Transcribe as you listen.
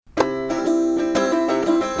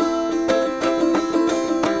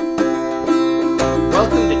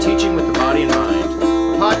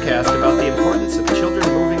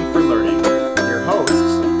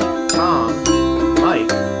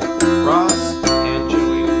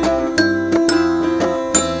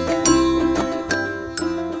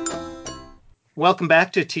Welcome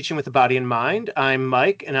back to Teaching with the Body and Mind. I'm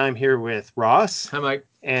Mike, and I'm here with Ross. Hi, Mike.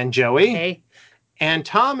 And Joey. Hey. And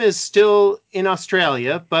Tom is still in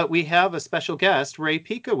Australia, but we have a special guest, Ray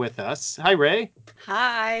Pica, with us. Hi, Ray.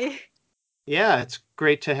 Hi. Yeah, it's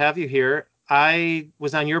great to have you here. I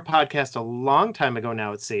was on your podcast a long time ago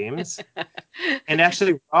now, it seems. And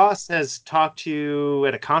actually, Ross has talked to you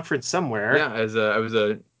at a conference somewhere. Yeah, I was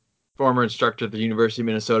a former instructor at the University of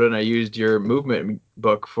Minnesota, and I used your movement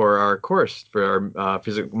book for our course, for our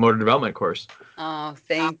physical motor development course. Oh,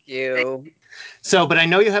 thank you. So, but I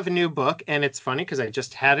know you have a new book, and it's funny because I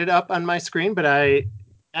just had it up on my screen, but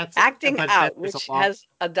Acting Out, which has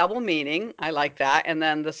a double meaning. I like that. And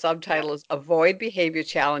then the subtitle is Avoid Behavior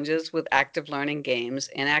Challenges with Active Learning Games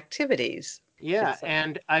and Activities. Yeah,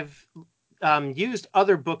 and I've used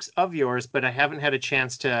other books of yours, but I haven't had a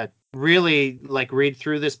chance to really read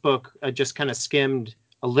through this book. I just kind of skimmed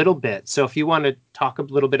a little bit. So if you want to talk a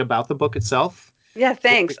little bit about the book itself. Yeah,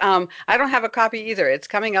 thanks. I don't have a copy either. It's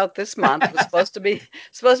coming out this month. It was supposed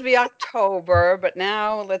to be October, but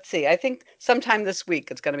now let's see. I think sometime this week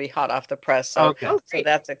it's going to be hot off the press. So, Okay. so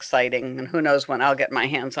that's exciting, and who knows when I'll get my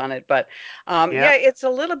hands on it. But yeah, it's a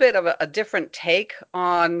little bit of a different take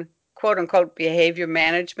on quote unquote behavior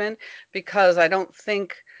management, because I don't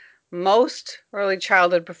think most early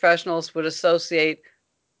childhood professionals would associate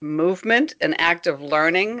movement and active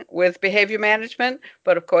learning with behavior management,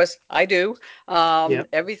 but of course I do.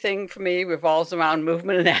 Everything for me revolves around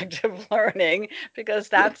movement and active learning because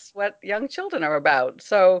that's what young children are about.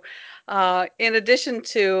 So in addition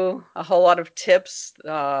to a whole lot of tips,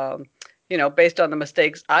 based on the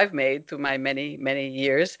mistakes I've made through my many, many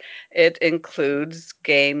years, it includes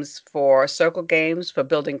circle games for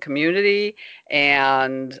building community,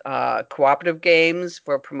 and cooperative games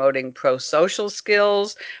for promoting pro-social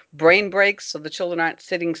skills, brain breaks so the children aren't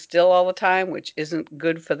sitting still all the time, which isn't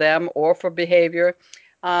good for them or for behavior,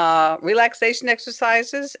 relaxation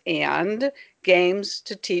exercises, and games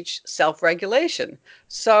to teach self-regulation.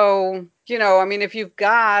 So, if you've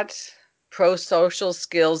got pro-social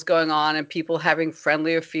skills going on and people having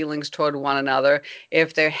friendlier feelings toward one another,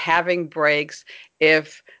 if they're having breaks,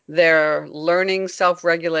 if they're learning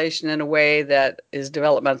self-regulation in a way that is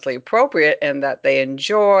developmentally appropriate and that they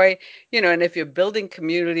enjoy, and if you're building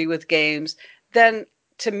community with games, then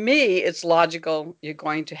to me, it's logical you're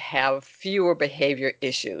going to have fewer behavior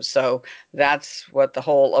issues. So that's what the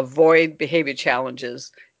whole avoid behavior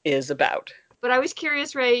challenges is about. But I was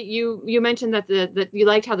curious, Ray, you mentioned that that you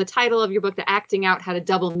liked how the title of your book, The Acting Out, had a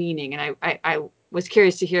double meaning. And I was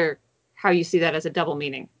curious to hear how you see that as a double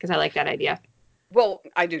meaning, because I like that idea. Well,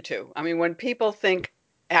 I do too. I mean, when people think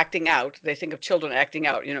acting out, they think of children acting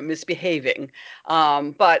out, misbehaving.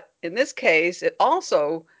 But in this case, it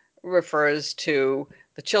also refers to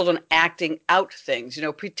the children acting out things,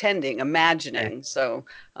 pretending, imagining. Okay. So,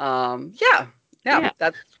 yeah,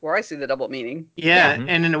 that's where I see the double meaning. Yeah,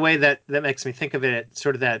 and in a way that makes me think of it,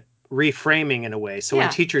 sort of that reframing in a way. So when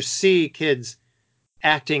teachers see kids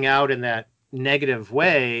acting out in that negative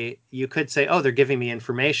way, you could say, oh, they're giving me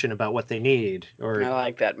information about what they need. Or I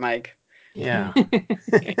like that, Mike. Yeah.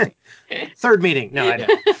 Third meeting. No, I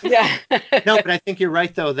don't. Yeah. No, but I think you're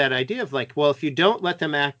right, though, that idea of well, if you don't let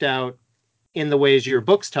them act out in the ways your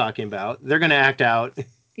book's talking about, they're going to act out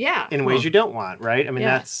in ways you don't want, right? I mean,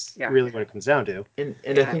 that's really what it comes down to. And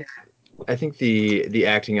I think the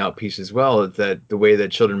acting out piece as well is that the way that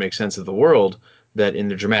children make sense of the world, that in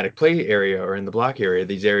the dramatic play area or in the block area,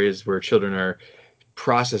 these areas where children are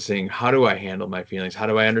processing, how do I handle my feelings? How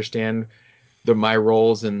do I understand my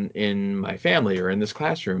roles in my family or in this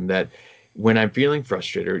classroom? That when I'm feeling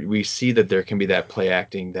frustrated, we see that there can be that play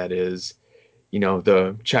acting that is,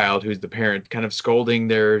 the child who's the parent kind of scolding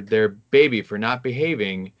their baby for not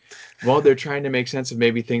behaving while they're trying to make sense of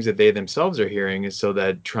maybe things that they themselves are hearing, is so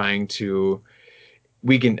that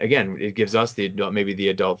we can, again, it gives us the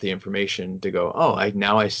adult the information to go, oh,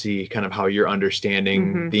 I see kind of how you're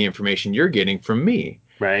understanding the information you're getting from me.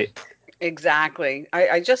 Right. Exactly.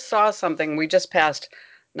 I just saw something. We just passed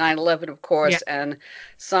 9/11, of course, and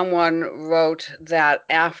someone wrote that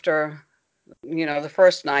after, the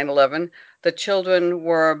first 9/11, the children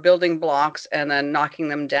were building blocks and then knocking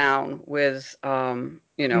them down with, the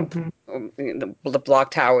block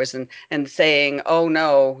towers, and saying, oh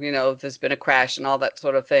no, there's been a crash and all that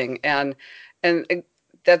sort of thing. And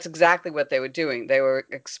that's exactly what they were doing. They were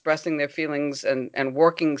expressing their feelings and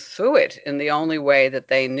working through it in the only way that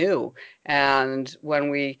they knew. And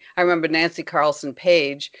I remember Nancy Carlson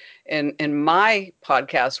Page in my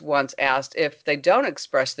podcast once asked, if they don't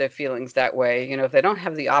express their feelings that way, if they don't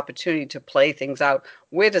have the opportunity to play things out,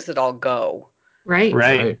 where does it all go? Right.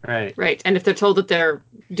 Right. Right. Right. And if they're told that they're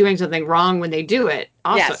doing something wrong when they do it,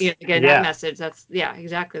 also, Yes. again, that message, that's,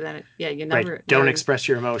 exactly. Then, you Right. never Don't learn. express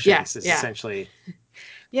your Yeah. emotions is Yeah. essentially.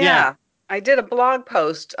 Yeah. I did a blog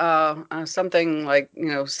post, something like,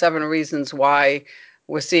 7 reasons why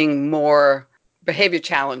we're seeing more behavior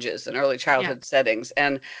challenges in early Yeah. childhood settings.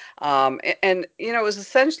 And it was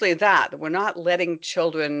essentially that we're not letting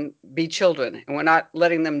children be children, and we're not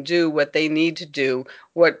letting them do what they need to do,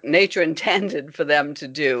 what nature intended for them to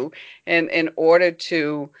do in order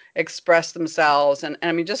to express themselves. And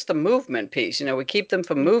I mean, just the movement piece, we keep them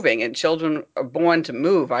from moving, and children are born to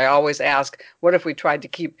move. I always ask, what if we tried to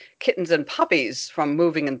keep kittens and puppies from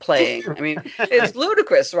moving and playing? I mean, it's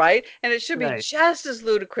ludicrous, right? And it should be Right. just as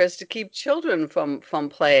ludicrous to keep children from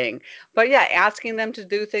playing. But yeah, asking them to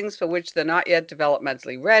do things for which they're not yet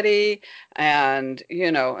developmentally ready, and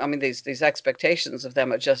I mean, these expectations of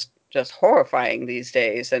them are just horrifying these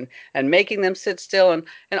days, and making them sit still, and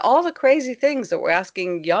all the crazy things that we're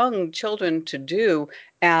asking young children to do,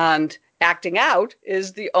 and acting out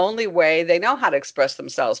is the only way they know how to express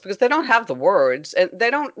themselves, because they don't have the words, and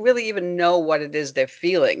they don't really even know what it is they're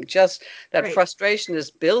feeling. Just that Right. frustration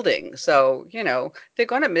is building. So, they're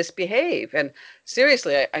going to misbehave. And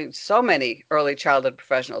seriously, so many early childhood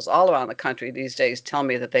professionals all around the country these days tell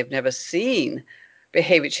me that they've never seen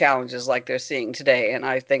behavior challenges like they're seeing today. And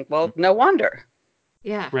I think, well, no wonder.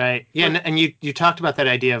 Yeah. Right. Yeah. And you talked about that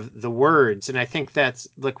idea of the words. And I think that's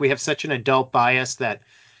like we have such an adult bias that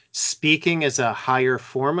speaking is a higher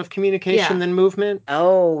form of communication Yeah. than movement.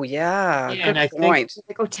 Oh, yeah. Yeah. And Good I think, point.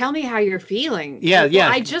 Like, oh, tell me how you're feeling. yeah, Well, yeah,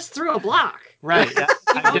 I just threw a block. right.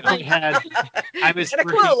 I definitely had, I was Get a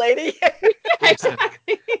working, clue, lady.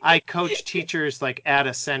 Exactly. I coach teachers like at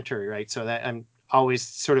a center, right? So that I'm always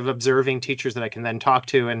sort of observing teachers that I can then talk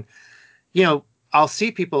to. And, you know, I'll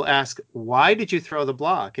see people ask, why did you throw the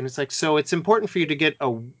block? And it's like, so it's important for you to get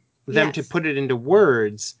them to Yes. put it into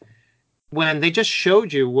words when they just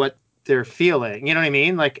showed you what they're feeling. You know what I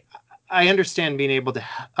mean? Like, I understand being able to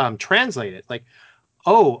translate it. Like,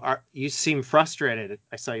 oh, you seem frustrated.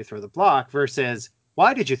 I saw you throw the block versus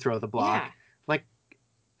why did you throw the block? Yeah. Like,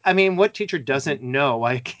 I mean, what teacher doesn't know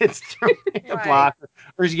why a kid's throwing a Right. block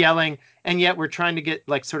or is yelling, and yet we're trying to get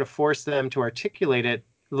like sort of force them to articulate it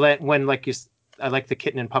when like I like the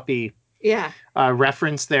kitten and puppy Yeah.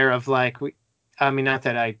 reference there of like I mean, not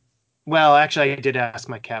that well, actually, I did ask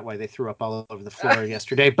my cat why they threw up all over the floor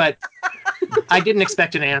yesterday, but I didn't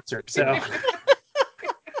expect an answer. So,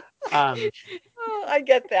 um, Oh, I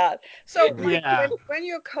get that. So, Mike, yeah, when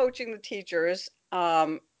you're coaching the teachers,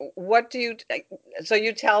 what do you, so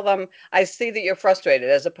you tell them, I see that you're frustrated,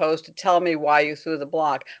 as opposed to tell me why you threw the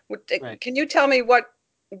block. right. Can you tell me what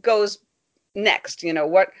goes next?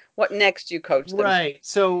 What next you coach them? Right.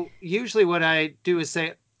 So usually what I do is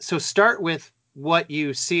say, so start with what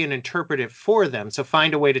you see and interpret it for them. So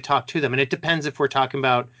find a way to talk to them. And it depends if we're talking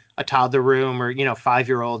about a toddler room or,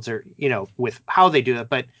 5-year-olds or, with how they do it.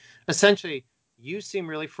 But essentially, you seem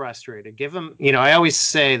really frustrated. Give them, I always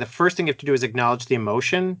say the first thing you have to do is acknowledge the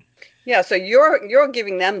emotion. Yeah, so you're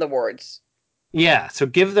giving them the words. Yeah. So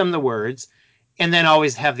give them the words and then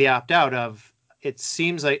always have the opt out of it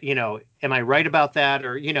seems like, am I right about that?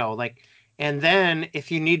 Or, like, and then if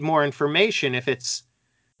you need more information, if it's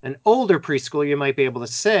an older preschooler, you might be able to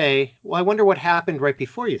say, well, I wonder what happened right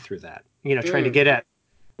before you threw that, trying to Mm, get at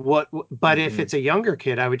but if Mm-hmm. it's a younger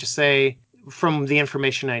kid, I would just say, from the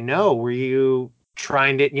information I know, were you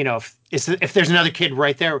trying to, if there's another kid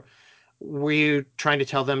right there, were you trying to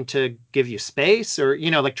tell them to give you space or,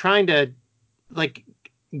 like trying to like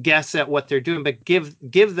guess at what they're doing, but give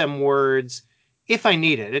them words if I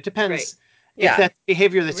need it. It Right. depends if yeah, that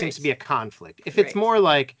behavior that seems Right. to be a conflict. If it's Right. more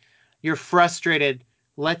like you're frustrated,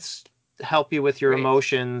 let's help you with your Right.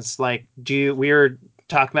 emotions. Like, we were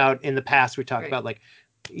talking about in the past, we talked Right. about like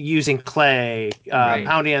using clay, Right.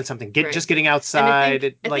 pounding on something, Right. just getting And outside. I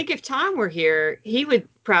think Like, if Tom were here, he would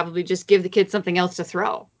probably just give the kids something else to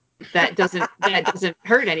throw that doesn't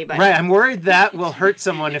hurt right. anybody. I'm worried that will hurt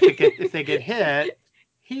someone if they get hit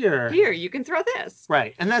here. Here, you can throw this.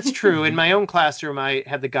 Right. And that's true. In my own classroom, I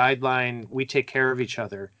had the guideline, we take care of each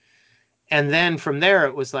other. And then from there,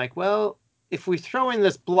 it was like, well, if we throw in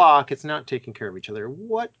this block, it's not taking care of each other.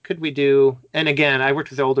 What could we do? And again, I worked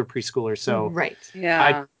with older preschoolers, so Right. I'd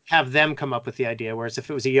yeah. have them come up with the idea. Whereas if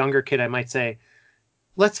it was a younger kid, I might say,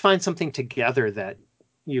 let's find something together that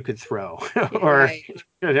you could throw or Right.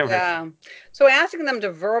 whatever. Yeah. So asking them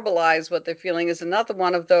to verbalize what they're feeling is another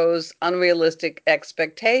one of those unrealistic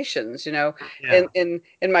expectations. Yeah. In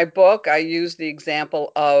my book, I use the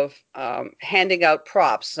example of handing out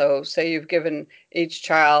props. So say you've given each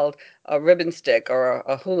child a ribbon stick or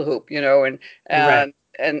a hula hoop, and Right.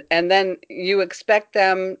 and then you expect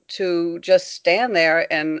them to just stand there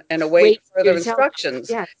and await Wait for you further to tell them. instructions.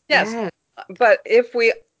 Yes, Yes. yes, But if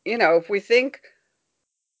we think,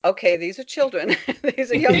 okay, these are children,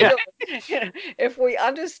 these are young Yeah. children. If we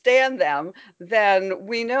understand them, then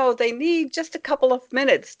we know they need just a couple of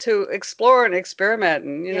minutes to explore and experiment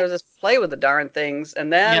and, yes, just play with the darn things,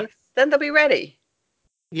 and Yep. then they'll be ready.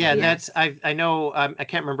 Yeah, and yeah, I know I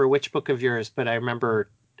can't remember which book of yours, but I remember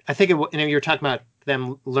I think you were talking about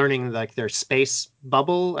them learning like their space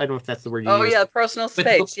bubble. I don't know if that's the word you Oh used yeah, personal with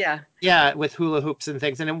space. Yeah. yeah, with hula hoops and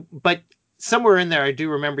things. But somewhere in there, I do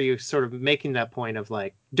remember you sort of making that point of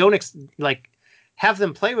like don't like have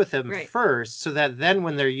them play with them right, first, so that then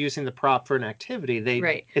when they're using the prop for an activity,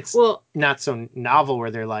 right. it's Well, not so novel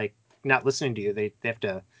where they're like not listening to you. They have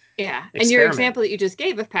to yeah. And your experiment. example that you just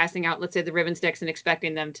gave of passing out, let's say the ribbon sticks and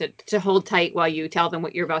expecting them to hold tight while you tell them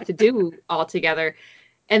what you're about to do all together,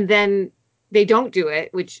 and then they don't do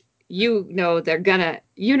it, which they're gonna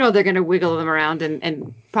wiggle them around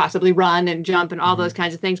and possibly run and jump and all Mm-hmm. those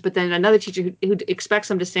kinds of things. But then another teacher who expects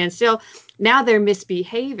them to stand still, now they're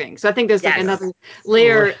misbehaving. So I think there's like Yes. another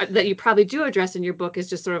layer that you probably do address in your book is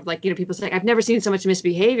just sort of like, people say, I've never seen so much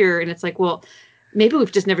misbehavior. And it's like, well, maybe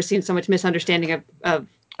we've just never seen so much misunderstanding of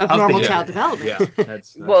Of normal Yeah. child behavior. development. Yeah.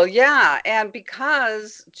 That's Well, yeah, and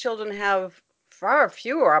because children have far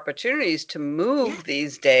fewer opportunities to Yeah. move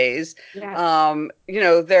these days, Yes.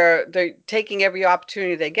 they're taking every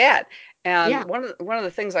opportunity they get. And Yeah. one of the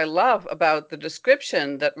things I love about the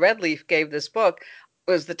description that Redleaf gave this book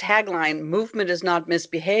was the tagline, "Movement is not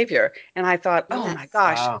misbehavior." And I thought, oh my Yes.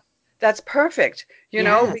 gosh, Wow. that's perfect,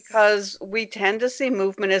 Yes. because we tend to see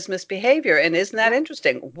movement as misbehavior. And isn't that Yeah.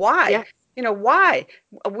 interesting? Why? Yeah. Why?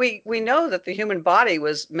 We know that the human body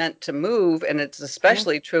was meant to move, and it's Yeah.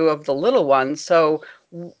 especially true of the little ones. So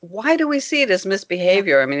why do we see it as Yeah.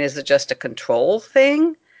 misbehavior? I mean, is it just a control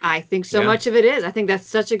thing? I think so yeah. much of it is. I think that's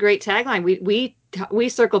such a great tagline. We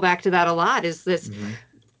circle back to that a lot. Is this Mm-hmm.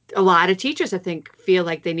 a lot of teachers I think feel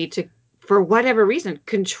like they need to, for whatever reason,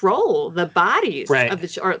 control the bodies Right.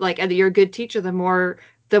 of or like you're a good teacher the more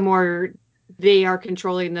they are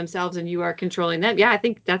controlling themselves and you are controlling them. Yeah, I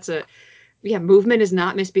think movement is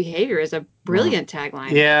not misbehavior is a Mm-hmm. brilliant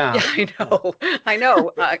tagline. Yeah, Yeah. I Yeah. know. I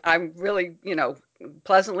know. I'm really,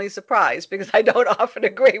 pleasantly surprised because I don't often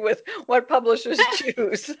agree with what publishers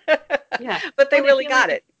choose, Yeah. but they Well, I really feel like got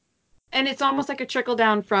it. and it's almost like a trickle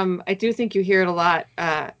down from, I do think you hear it a lot.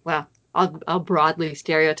 Well, I'll broadly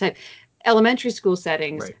stereotype. Elementary school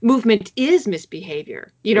settings, Right. movement is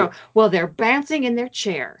misbehavior. Well, they're bouncing in their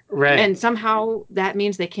chair, Right. and somehow that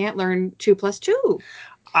means they can't learn 2 plus 2.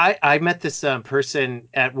 I met this person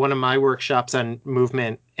at one of my workshops on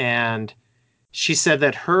movement, and she said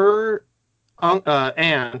that her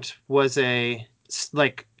aunt was a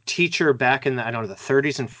like teacher back in the I don't know the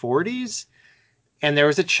 30s and 40s, and there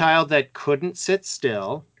was a child that couldn't sit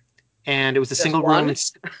still, and it was a Just single room. one?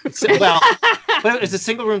 Well, but it was a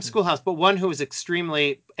single room schoolhouse, but one who was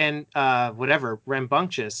extremely and whatever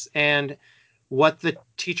rambunctious. And what the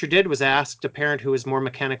teacher did was asked a parent who was more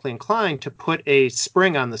mechanically inclined to put a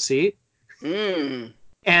spring on the seat. Mm.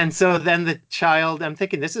 And so then the child, I'm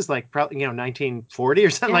thinking this is like probably 1940 or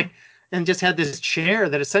something Yeah, like, and just had this chair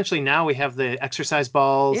that essentially now we have the exercise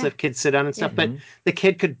balls yeah, that kids sit on and yeah, stuff. But Mm-hmm. the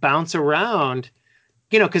kid could bounce around,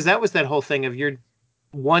 because that was that whole thing of your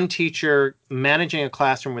one teacher managing a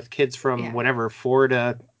classroom with kids from yeah, whatever 4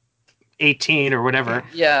 to 18 or whatever.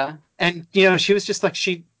 yeah, Yeah. And she was just like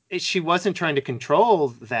she wasn't trying to control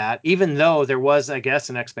that, even though there was, I guess,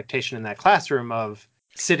 an expectation in that classroom of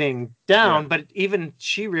sitting Yeah. down. But even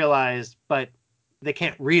she realized, but they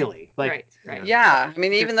can't really like. right, right. Yeah. Yeah, I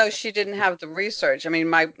mean, even though she didn't have the research, I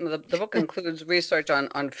mean, the book includes research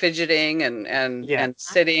on fidgeting Yeah, and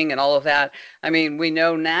sitting and all of that. I mean, we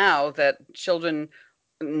know now that children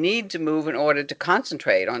need to move in order to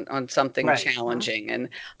concentrate on something right. challenging. And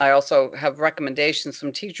I also have recommendations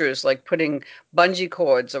from teachers like putting bungee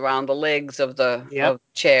cords around the legs of the Yep.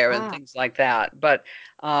 chair and Ah, things like that. But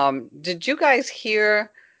did you guys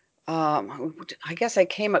hear? I guess I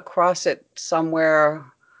came across it somewhere.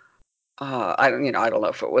 I don't know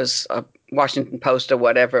if it was a Washington Post or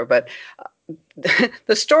whatever, but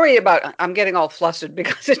the story about, I'm getting all flustered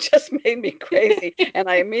because it just made me crazy. And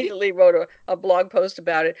I immediately wrote a blog post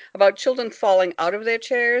about it, about children falling out of their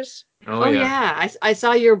chairs. Oh Oh yeah. yeah, I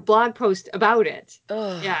saw your blog post about it.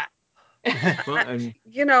 Ugh. Yeah. Well, and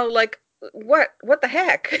Like what the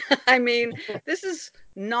heck? I mean, this is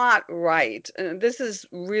not right. This is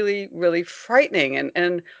really, really frightening.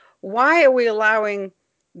 And why are we allowing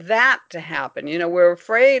that to happen? We're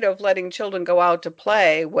afraid of letting children go out to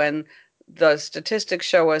play when the statistics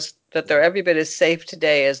show us that they're every bit as safe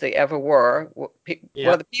today as they ever were, Yeah.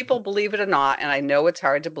 whether people believe it or not, and I know it's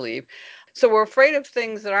hard to believe. So we're afraid of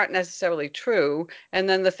things that aren't necessarily true, and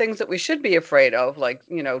then the things that we should be afraid of, like,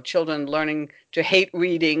 children learning to hate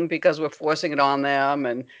reading because we're forcing it on them,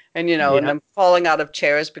 and Yeah. them falling out of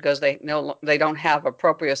chairs because they don't have a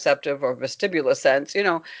proprioceptive or vestibular sense.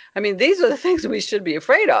 I mean, these are the things we should be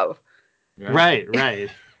afraid of. right. Right. Right.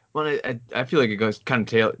 Well, I feel like it goes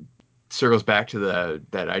kind of circles back to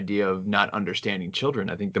that idea of not understanding children.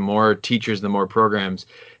 I think the more teachers, the more programs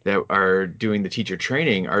that are doing the teacher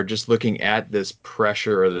training are just looking at this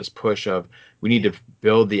pressure or this push of we need to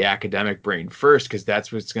build the academic brain first because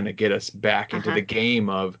that's what's going to get us back into the game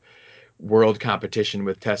of world competition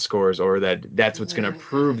with test scores, or that's what's going to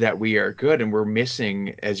prove that we are good. And we're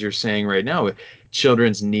missing, as you're saying right now,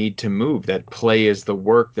 children's need to move. That play is the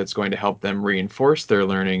work that's going to help them reinforce their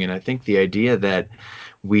learning. And I think the idea that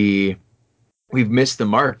we we've missed the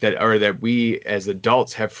mark, that we as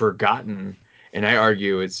adults have forgotten. And I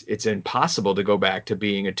argue it's impossible to go back to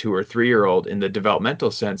being a 2 or 3 year old in the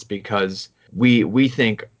developmental sense, because we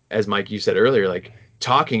think, as Mike, you said earlier, like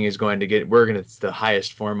talking is going to get, it's the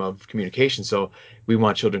highest form of communication. So we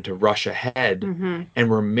want children to rush ahead, Mm-hmm. and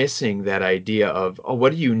we're missing that idea of, oh,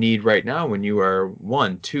 what do you need right now when you are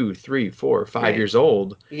 1, 2, 3, 4, 5 Right. years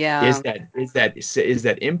old? Yeah. Is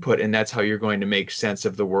that input, and that's how you're going to make sense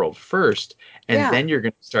of the world first, and Yeah. then you're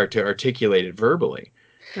going to start to articulate it verbally.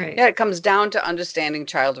 Right. Yeah, it comes down to understanding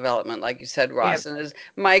child development, like you said, Yep. Ross. And as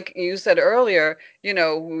Mike, you said earlier,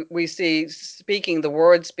 we see speaking the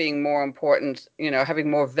words being more important, having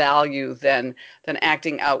more value than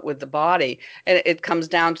acting out with the body. And it comes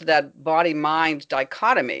down to that body-mind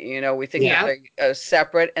dichotomy. We think that Yeah. Yep. they're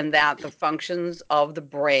separate, and that the functions of the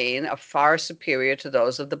brain are far superior to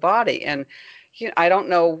those of the body. And I don't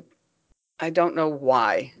know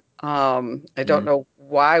why. I don't Mm. know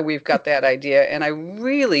why we've got that idea, and I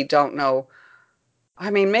really don't know.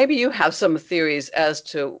 I mean, maybe you have some theories as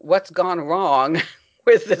to what's gone wrong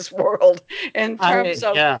with this world in terms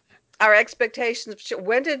of Yeah. our expectations.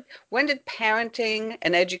 When did parenting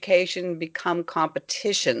and education become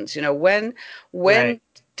competitions? When Right.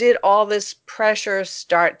 did all this pressure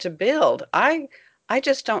start to build? I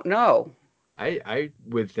just don't know. I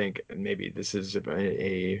would think, and maybe this is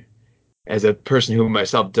as a person who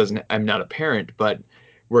myself doesn't, I'm not a parent, but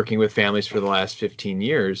working with families for the last 15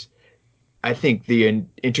 years, I think the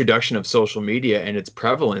introduction of social media and its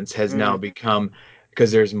prevalence has now Mm. become,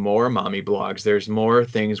 because there's more mommy blogs, there's more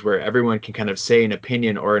things where everyone can kind of say an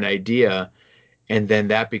opinion or an idea, and then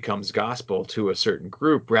that becomes gospel to a certain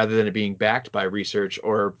group rather than it being backed by research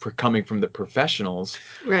or coming from the professionals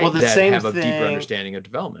Well, Right. the that same have a deeper thing. understanding of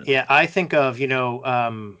development. Yeah, I think of,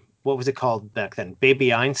 what was it called back then?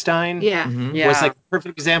 Baby Einstein Yeah. Hmm. was Yeah. like a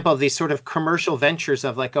perfect example of these sort of commercial ventures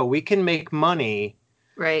of like, oh, we can make money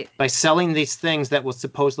Right. by selling these things that will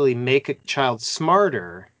supposedly make a child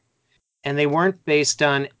smarter, and they weren't based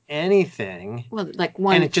on anything. Well, like And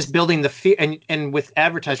one. it's just building the fear. And with The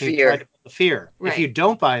advertising, you try to fear. build the fear. If you Right.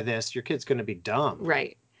 don't buy this, your kid's going to be dumb.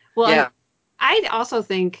 Right. Well, and Yeah. I also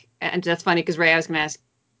think, and that's funny because Ray, I was going to ask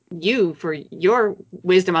you for your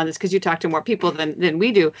wisdom on this because you talk to more people than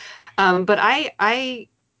we do. But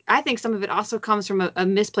I think some of it also comes from a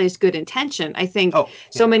misplaced good intention. I think Oh,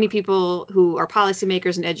 so yeah. many people who are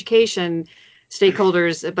policymakers in education,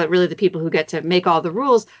 stakeholders, but really the people who get to make all the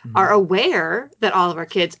rules Hmm. are aware that all of our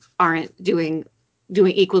kids aren't doing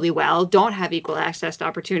equally well, don't have equal access to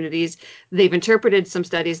opportunities. They've interpreted some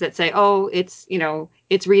studies that say, oh, it's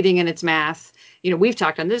reading and it's math. We've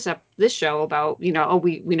talked on this show about, oh,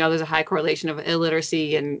 we know there's a high correlation of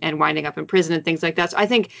illiteracy and winding up in prison and things like that. So I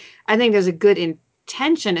think there's a good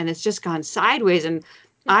intention, and it's just gone sideways. And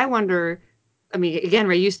I wonder, I mean, again,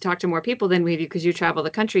 Ray, you used to talk to more people than we do because you travel the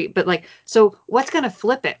country. But like, so what's going to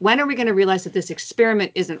flip it? When are we going to realize that this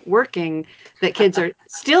experiment isn't working? That kids are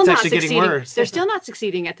still It's not actually getting succeeding. worse. They're still not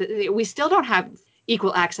succeeding we still don't have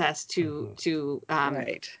equal access Mhm. to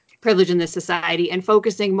Right. privilege in this society, and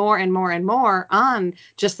focusing more and more and more on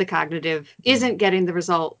just the cognitive isn't getting the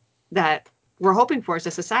result that we're hoping for as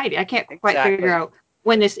a society. I can't quite figure Exactly. out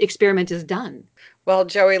when this experiment is done. Well,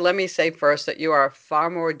 Joey, let me say first that you are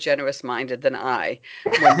far more generous-minded than I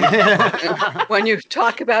when you when you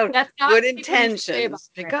talk about That's not good what people used to say about intentions,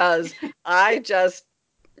 Ray. because I just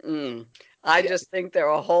mm, I just think there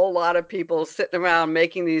are a whole lot of people sitting around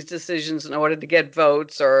making these decisions in order to get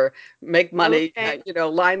votes or make money, Okay.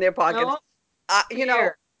 line their pockets. No, You know,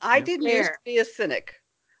 fair, I didn't used fair. to be a cynic,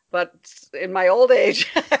 but in my old age,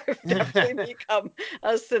 I've definitely become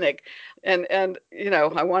a cynic. And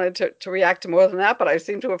I wanted to react to more than that, but I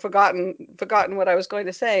seem to have forgotten what I was going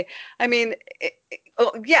to say. I mean,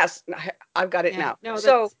 yes, I've got it Yeah. now.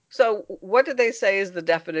 No, So what did they say is the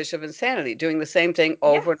definition of insanity? Doing the same thing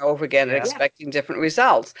over and over again and Yeah. expecting different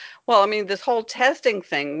results. Well, I mean, this whole testing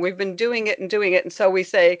thing, we've been doing it, and so we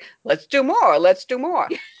say, let's do more, let's do more.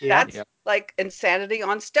 Yeah. That's like insanity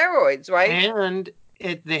on steroids, right? And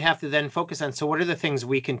they have to then focus on, so what are the things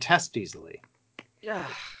we can test easily? Yeah.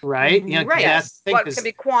 Right? Because Right. that's Yes. the thing, What can because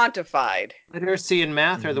be quantified? literacy and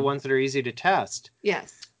math are the ones that are easy to test.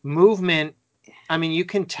 Yes. Movement, I mean, you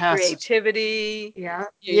can test. Creativity. Yeah.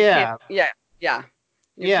 You can't, Yeah. yeah.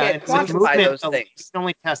 You Yeah. can't And with quantify movement, those you things. can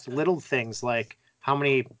only test little things like how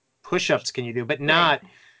many push-ups can you do, but Right. not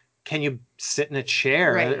can you sit in a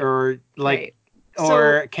chair Right. or like, Right.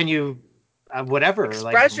 or can you whatever,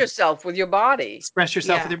 like Express yourself with your body. express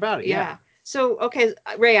yourself with your body. Yeah. So, okay,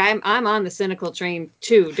 Ray, I'm on the cynical train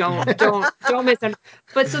too. Don't miss them.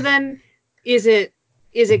 But so then, is it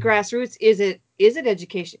grassroots? Is it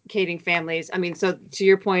educating families? I mean, so to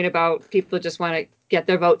your point about people just want to get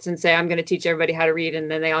their votes and say, I'm going to teach everybody how to read,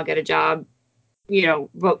 and then they all get a job.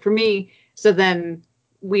 Vote for me. So then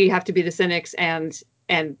we have to be the cynics and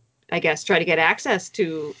I guess try to get access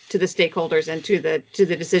to the stakeholders and to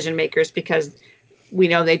the decision makers, because we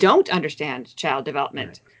know they don't understand child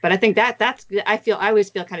development. Right. But I think that's I always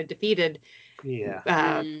feel kind of defeated. Yeah.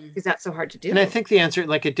 Because that's so hard to do. And I think the answer,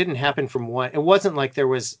 like, it didn't happen from one. It wasn't like there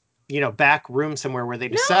was, back room somewhere where they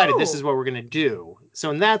decided this is what we're going to do. So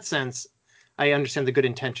in that sense, I understand the good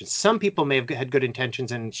intentions. Some people may have had good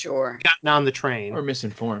intentions and gotten on the train. Or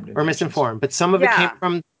misinformed. But some of it came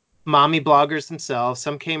from mommy bloggers themselves.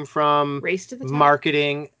 Some came from race to the top.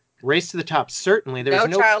 Marketing. Race to the top. Certainly, there was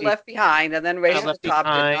no child left behind, and then race to the top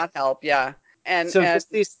did not help. Yeah, and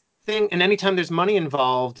just these things. And anytime there's money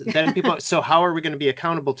involved, then people. So how are we going to be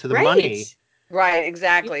accountable to the money? Right,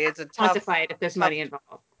 exactly. It's a tough quantify it if there's money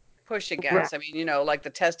involved. Push against. I mean, like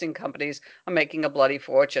the testing companies are making a bloody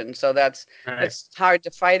fortune, so that's it's hard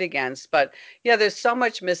to fight against. But yeah, there's so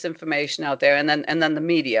much misinformation out there, and then the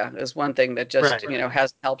media is one thing that just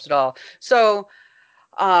hasn't helped at all. So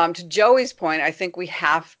to Joey's point, I think we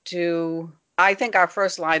have to. I think our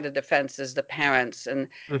first line of defense is the parents, and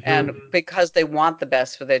because they want the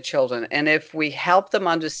best for their children, and if we help them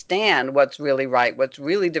understand what's really right, what's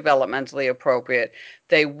really developmentally appropriate,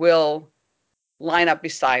 they will line up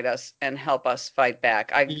beside us and help us fight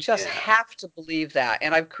back. I just have to believe that.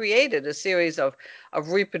 And I've created a series of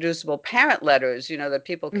reproducible parent letters, that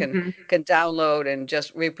people can download and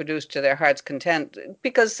just reproduce to their heart's content,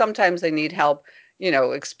 because sometimes they need help,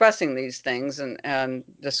 expressing these things and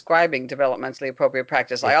describing developmentally appropriate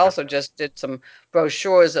practice. I also just did some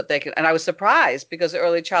brochures that they could, and I was surprised because the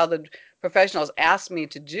early childhood professionals asked me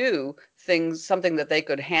to do something that they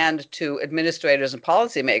could hand to administrators and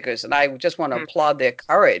policymakers, and I just want to applaud their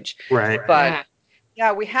courage. Right. But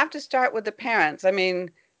yeah, we have to start with the parents. I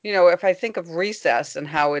mean, if I think of recess and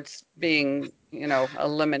how it's being,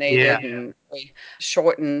 eliminated and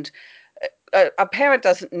shortened, a parent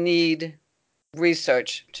doesn't need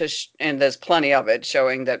research and there's plenty of it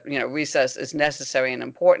showing that, recess is necessary and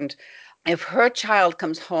important. If her child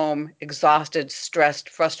comes home exhausted, stressed,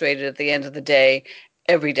 frustrated at the end of the day,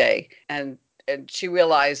 every day, and she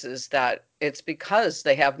realizes that it's because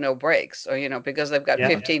they have no breaks, or because they've got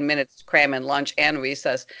 15 minutes to cram in lunch and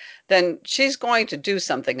recess, then she's going to do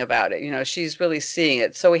something about it. She's really seeing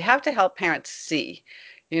it. So we have to help parents see.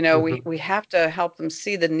 We have to help them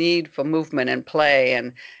see the need for movement and play,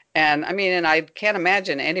 and I mean, and I can't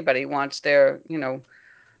imagine anybody wants their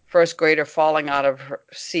first grader falling out of her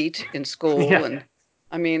seat in school. And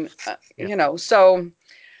I mean, so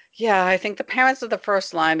yeah, I think the parents are the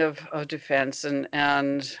first line of defense, and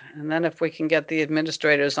then if we can get the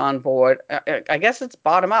administrators on board, I guess it's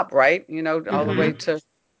bottom up, right? All the way to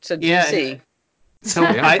DC. So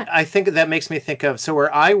I think that makes me think of, so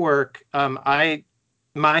where I work,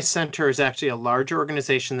 my center is actually a larger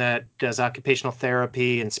organization that does occupational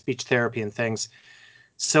therapy and speech therapy and things.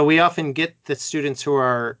 So we often get the students who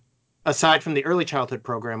are, aside from the early childhood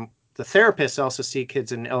program, the therapists also see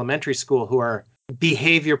kids in elementary school who are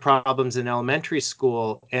behavior problems in elementary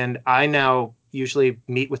school. And I now usually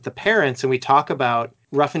meet with the parents and we talk about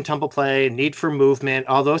rough and tumble play, need for movement,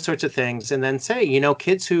 all those sorts of things. And then say,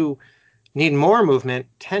 kids who need more movement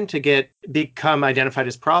tend to become identified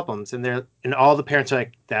as problems. And all the parents are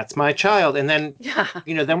like, that's my child. And then,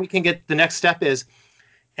 then we can get the next step is,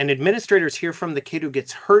 and administrators hear from the kid who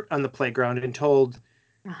gets hurt on the playground and told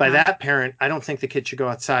by that parent, I don't think the kid should go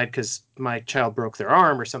outside because my child broke their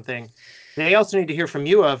arm or something. They also need to hear from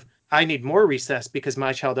you of, I need more recess because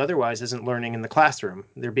my child otherwise isn't learning in the classroom.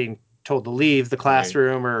 They're being told to leave the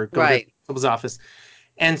classroom or go to the principal's office.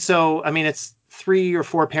 And so, I mean, it's 3 or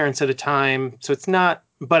 4 parents at a time. So it's not,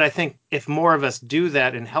 but I think if more of us do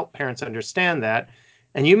that and help parents understand that,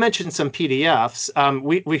 and you mentioned some PDFs,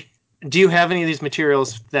 do you have any of these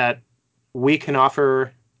materials that we can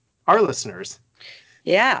offer our listeners?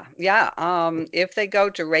 Yeah. If they go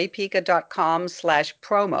to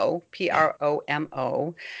raypica.com/promo,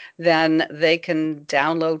 PROMO, then they can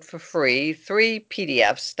download for free 3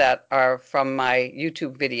 PDFs that are from my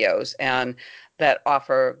YouTube videos and that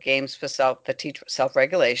offer games that teach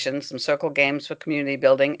self-regulation, some circle games for community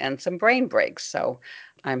building, and some brain breaks. So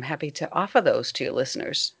I'm happy to offer those to your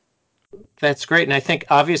listeners. That's great. And I think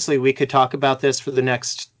obviously we could talk about this for the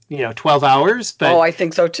next 12 hours. But I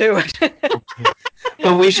think so too.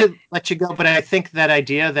 But we should let you go. But I think that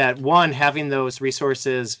idea that, one, having those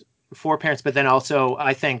resources for parents, but then also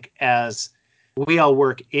I think as we all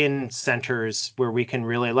work in centers where we can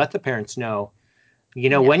really let the parents know,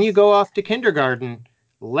 when you go off to kindergarten,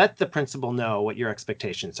 let the principal know what your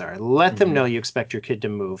expectations are. Let them know you expect your kid to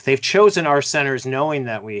move. They've chosen our centers knowing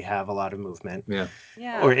that we have a lot of movement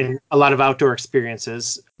or in a lot of outdoor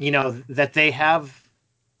experiences, that they have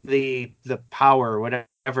the power or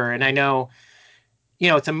whatever. And I know,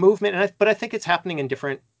 it's a movement, but I think it's happening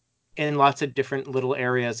in lots of different little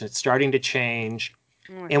areas. It's starting to change.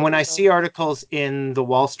 And when I see articles in the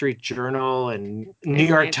Wall Street Journal and New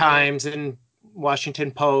York Times and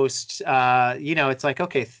Washington Post, it's like,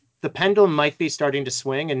 okay, the pendulum might be starting to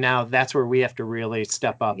swing, and now that's where we have to really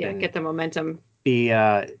step up and get the momentum, be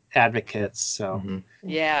advocates. So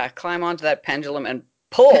climb onto that pendulum and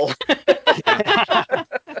pull.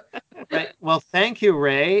 Right. Well, thank you,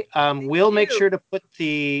 Ray. We'll make sure to put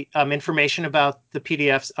the information about the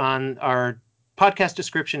PDFs on our podcast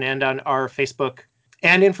description and on our Facebook,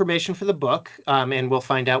 and information for the book. And we'll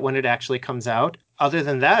find out when it actually comes out. Other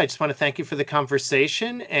than that, I just want to thank you for the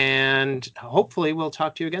conversation, and hopefully we'll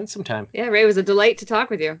talk to you again sometime. Yeah, Ray, it was a delight to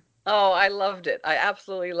talk with you. Oh, I loved it. I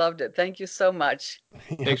absolutely loved it. Thank you so much.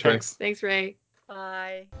 Thanks, Ray. Thanks, Ray.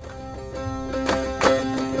 Bye.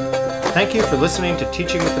 Thank you for listening to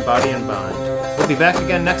Teaching with the Body and Bond. We'll be back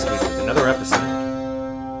again next week with another episode.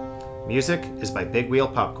 Music is by Big Wheel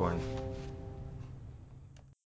Popcorn.